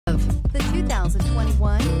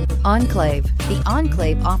2021 Enclave. The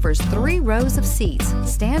Enclave offers 3 rows of seats,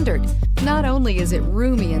 standard. Not only is it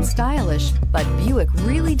roomy and stylish, but Buick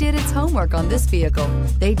really did its homework on this vehicle.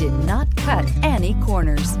 They did not cut any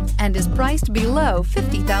corners and is priced below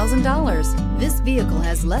 $50,000. This vehicle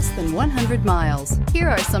has less than 100 miles. Here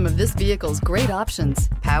are some of this vehicle's great options: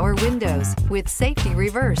 power windows with safety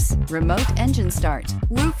reverse, remote engine start,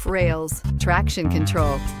 roof rails, traction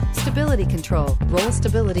control, stability control, roll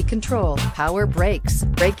stability control, power brakes,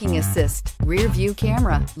 braking assist, rear view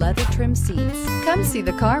camera, leather trim seats. Come see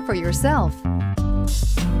the car for yourself.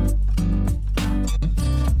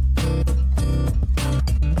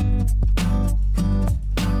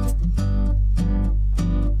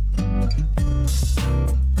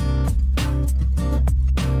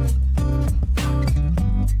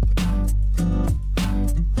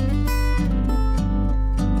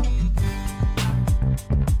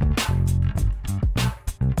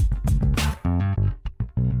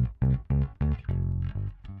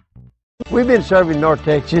 We've been serving North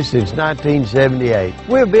Texas since 1978.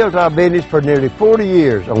 We've built our business for nearly 40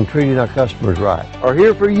 years on treating our customers right. Are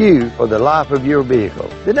here for you for the life of your vehicle.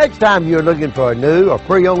 The next time you're looking for a new or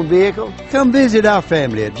pre-owned vehicle, come visit our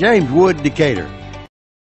family at James Wood Decatur.